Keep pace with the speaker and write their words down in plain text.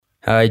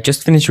I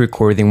just finished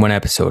recording one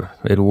episode.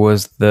 It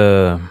was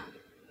the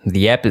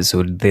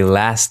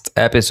last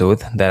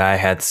episode that I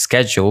had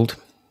scheduled.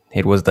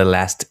 It was the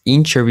last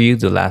interview,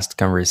 the last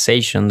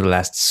conversation, the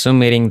last Zoom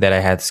meeting that I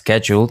had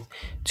scheduled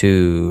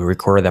to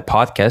record a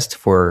podcast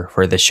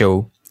for the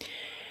show.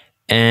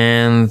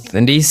 And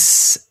in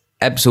this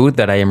episode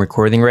that I am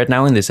recording right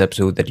now, in this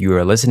episode that you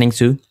are listening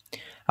to,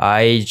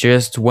 I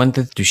just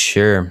wanted to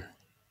share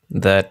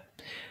that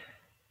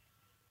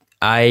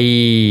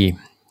I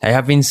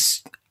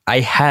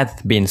had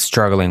been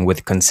struggling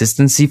with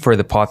consistency for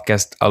the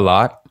podcast a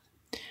lot,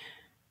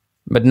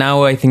 but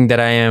now I think that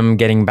I am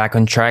getting back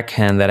on track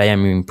and that I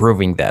am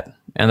improving that.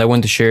 And I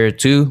want to share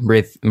two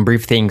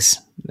brief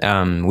things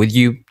with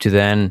you to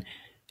then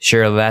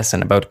share a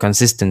lesson about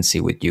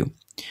consistency with you.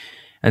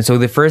 And so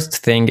the first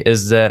thing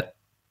is that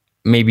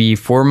maybe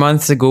 4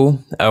 months ago,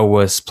 I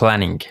was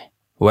planning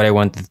what I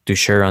wanted to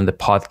share on the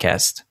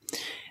podcast.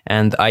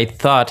 And I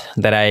thought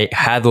that I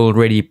had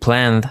already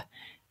planned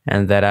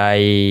and that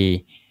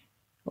I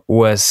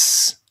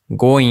was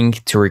going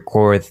to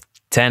record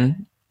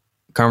 10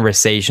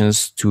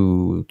 conversations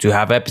to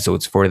have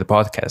episodes for the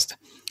podcast,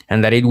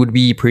 and that it would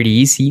be pretty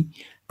easy,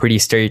 pretty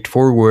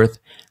straightforward,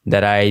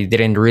 that I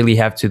didn't really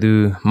have to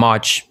do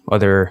much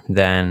other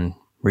than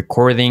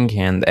recording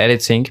and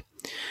editing.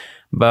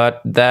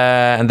 But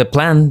the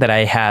plan that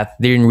I had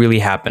didn't really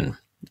happen.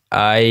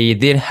 I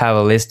did have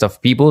a list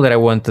of people that I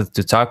wanted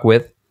to talk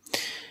with,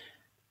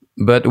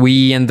 but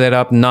we ended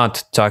up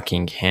not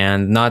talking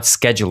and not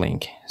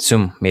scheduling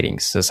Zoom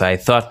meetings as I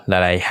thought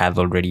that I had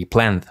already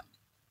planned.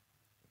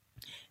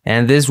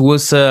 And this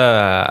was,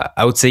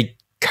 I would say,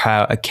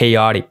 a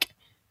chaotic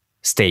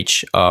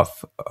stage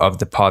of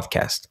the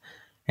podcast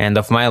and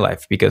of my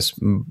life, because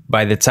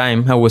by the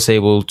time I was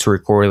able to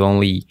record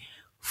only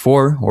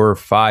 4 or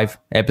 5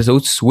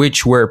 episodes,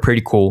 which were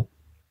pretty cool,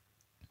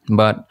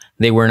 but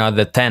they were not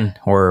the 10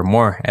 or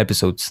more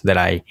episodes that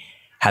I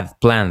had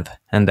planned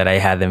and that I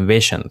had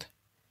envisioned.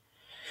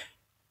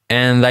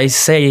 And I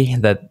say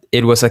that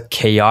it was a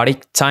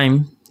chaotic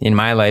time in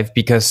my life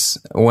because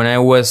when I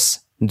was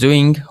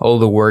doing all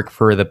the work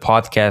for the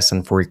podcast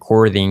and for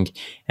recording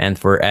and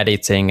for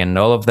editing and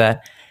all of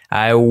that,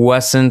 I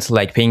wasn't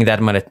paying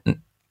that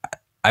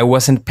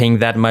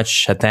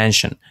much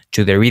attention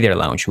to the Reader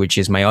Lounge, which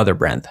is my other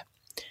brand.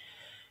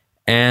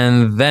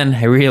 And then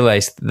I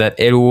realized that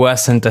it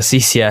wasn't as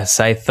easy as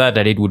I thought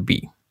that it would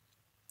be.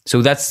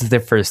 So that's the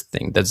first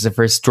thing. That's the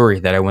first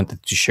story that I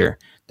wanted to share.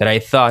 That I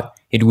thought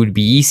it would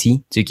be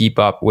easy to keep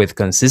up with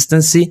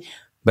consistency,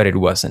 but it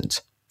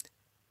wasn't.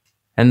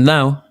 And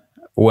now,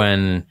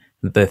 when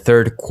the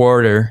third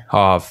quarter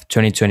of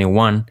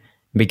 2021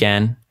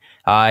 began,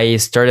 I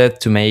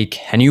started to make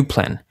a new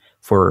plan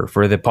for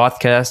the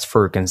podcast,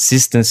 for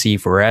consistency,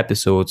 for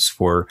episodes,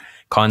 for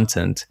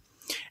content.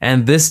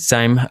 And this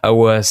time I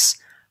was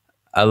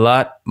a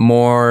lot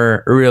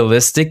more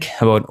realistic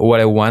about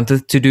what I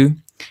wanted to do.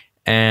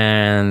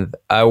 And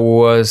I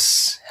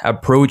was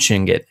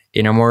approaching it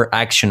in a more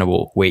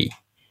actionable way.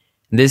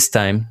 This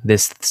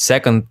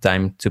second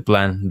time to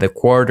plan the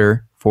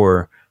quarter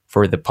for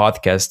the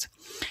podcast,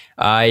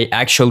 I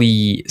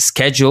actually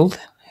scheduled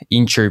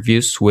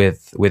interviews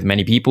with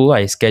many people.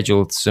 I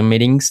scheduled some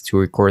meetings to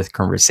record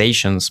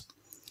conversations,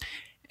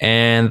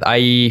 and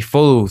I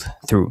followed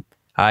through.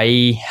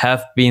 I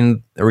have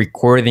been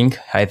recording,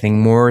 I think,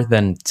 more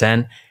than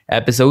 10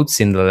 episodes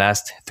in the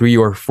last 3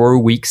 or 4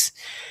 weeks,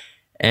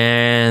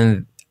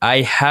 and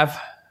I have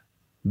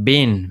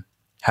been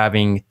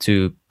having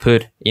to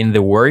put in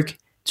the work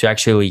to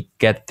actually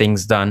get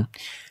things done.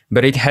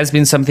 But it has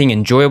been something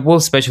enjoyable,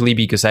 especially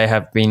because I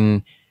have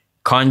been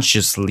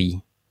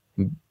consciously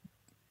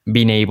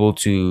being able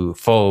to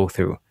follow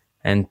through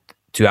and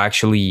to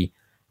actually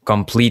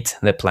complete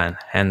the plan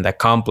and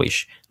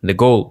accomplish the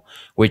goal,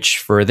 which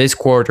for this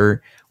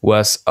quarter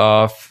was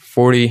of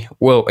 40.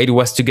 Well, it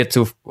was to get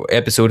to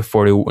episode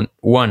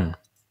 41.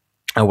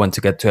 I want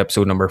to get to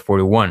episode number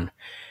 41.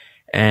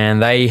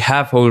 And I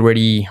have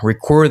already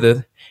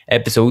recorded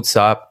episodes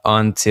up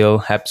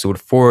until episode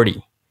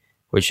 40,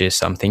 which is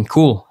something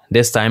cool.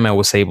 This time I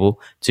was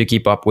able to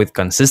keep up with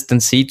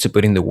consistency, to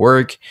put in the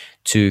work,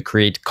 to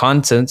create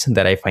content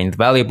that I find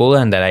valuable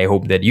and that I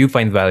hope that you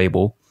find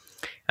valuable.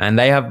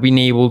 And I have been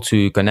able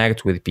to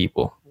connect with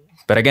people.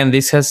 But again,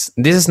 this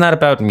is not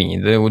about me.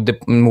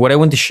 What I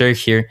want to share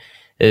here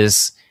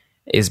is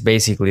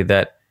basically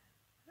that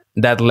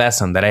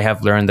lesson that I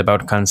have learned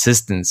about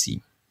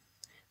consistency.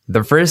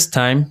 The first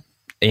time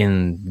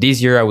in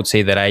this year, I would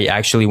say that I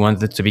actually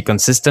wanted to be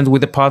consistent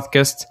with the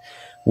podcast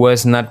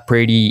was not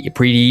pretty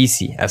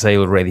easy, as I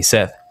already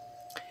said.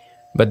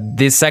 But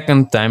this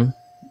second time,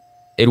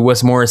 it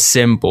was more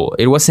simple.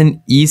 It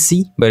wasn't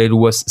easy, but it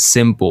was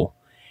simple.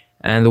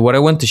 And what I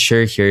want to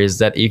share here is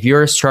that if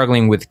you're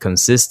struggling with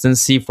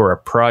consistency for a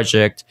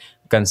project,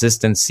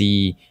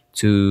 consistency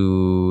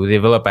to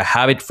develop a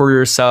habit for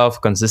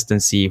yourself,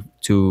 consistency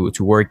to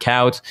work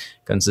out,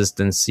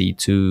 consistency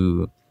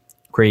to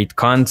create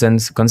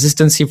content,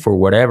 consistency for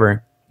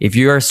whatever. If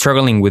you are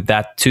struggling with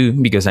that too,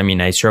 because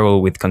I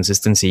struggle with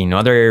consistency in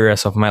other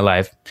areas of my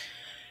life,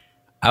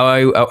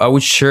 I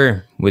would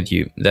share with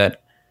you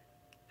that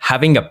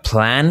having a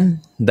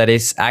plan that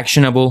is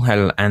actionable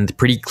and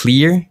pretty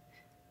clear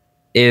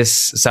is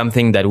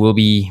something that will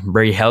be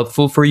very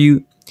helpful for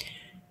you.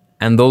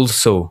 And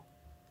also,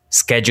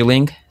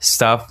 scheduling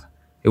stuff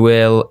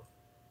will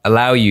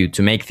allow you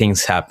to make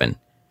things happen.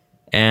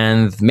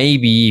 And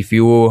maybe if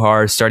you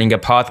are starting a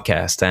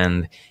podcast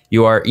and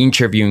you are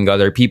interviewing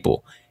other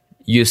people,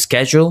 you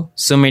schedule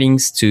some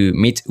meetings to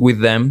meet with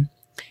them,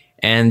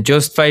 and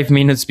just 5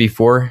 minutes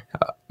before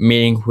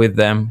meeting with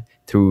them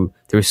through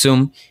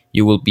Zoom,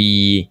 you will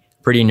be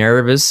pretty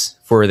nervous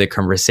for the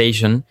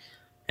conversation,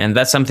 and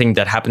that's something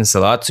that happens a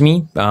lot to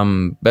me.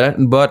 But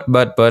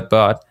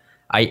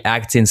I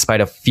act in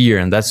spite of fear,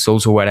 and that's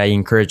also what I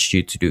encourage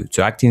you to do: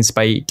 to act in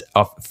spite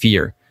of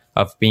fear,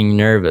 of being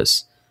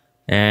nervous.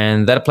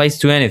 And that applies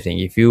to anything.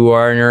 If you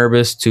are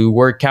nervous to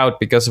work out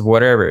because of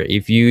whatever,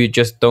 if you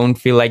just don't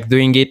feel like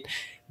doing it,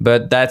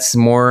 but that's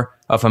more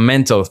of a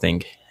mental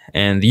thing,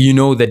 and you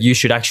know that you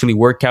should actually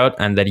work out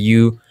and that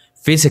you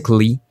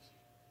physically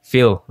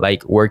feel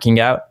like working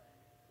out.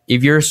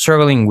 If you're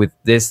struggling with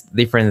these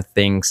different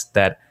things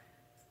that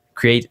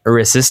create a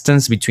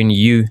resistance between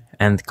you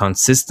and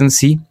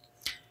consistency,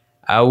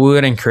 I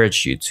would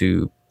encourage you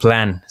to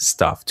plan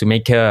stuff, to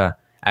make a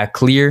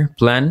clear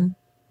plan,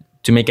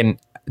 to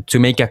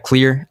make a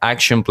clear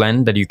action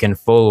plan that you can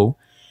follow,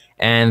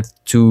 and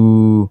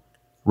to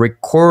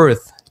record,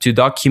 to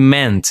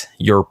document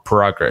your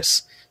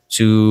progress,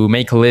 to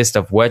make a list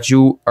of what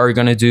you are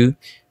going to do,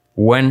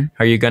 when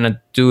are you going to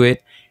do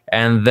it,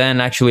 and then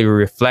actually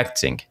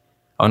reflecting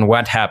on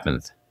what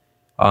happened,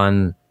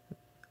 on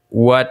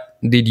what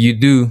did you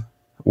do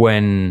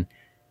when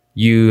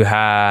you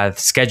had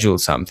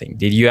scheduled something.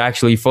 Did you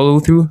actually follow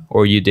through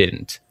or you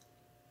didn't?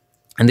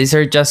 And these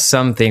are just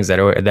some things that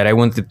I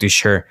wanted to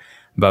share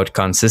about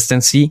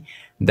consistency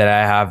that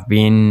I have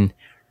been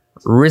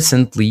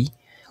recently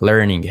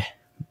learning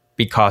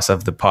because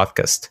of the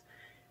podcast.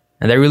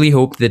 And I really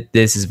hope that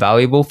this is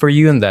valuable for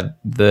you, and that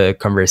the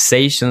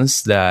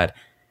conversations that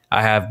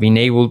I have been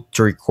able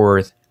to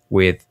record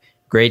with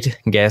great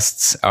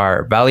guests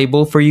are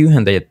valuable for you,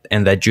 and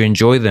that you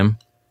enjoy them.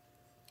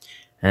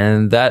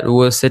 And that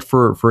was it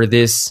for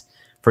this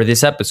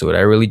episode. I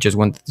really just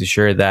wanted to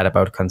share that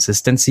about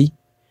consistency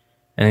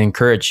and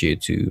encourage you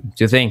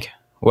to think,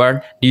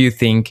 what do you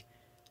think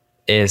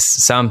is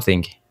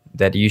something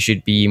that you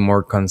should be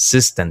more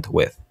consistent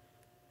with?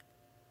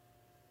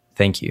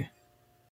 Thank you.